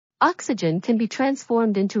Oxygen can be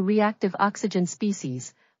transformed into reactive oxygen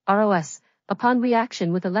species, ROS, upon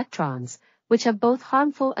reaction with electrons, which have both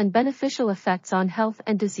harmful and beneficial effects on health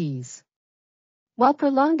and disease. While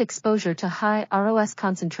prolonged exposure to high ROS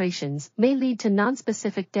concentrations may lead to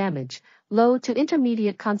nonspecific damage, low to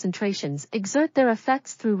intermediate concentrations exert their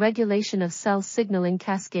effects through regulation of cell signaling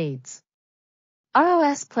cascades.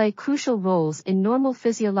 ROS play crucial roles in normal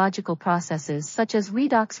physiological processes such as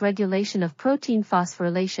redox regulation of protein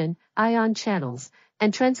phosphorylation, ion channels,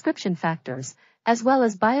 and transcription factors, as well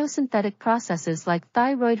as biosynthetic processes like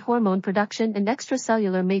thyroid hormone production and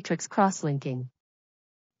extracellular matrix cross-linking.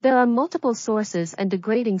 There are multiple sources and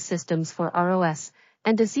degrading systems for ROS,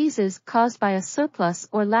 and diseases caused by a surplus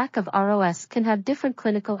or lack of ROS can have different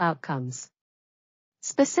clinical outcomes.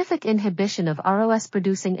 Specific inhibition of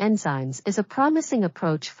ROS-producing enzymes is a promising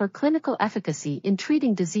approach for clinical efficacy in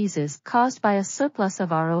treating diseases caused by a surplus of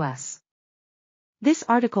ROS. This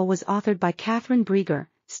article was authored by Katharine Brieger,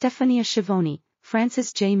 Stefania Schiavone,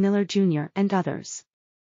 Francis J. Miller Jr. and others.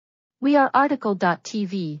 We are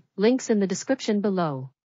RTCLTV, links in the description below.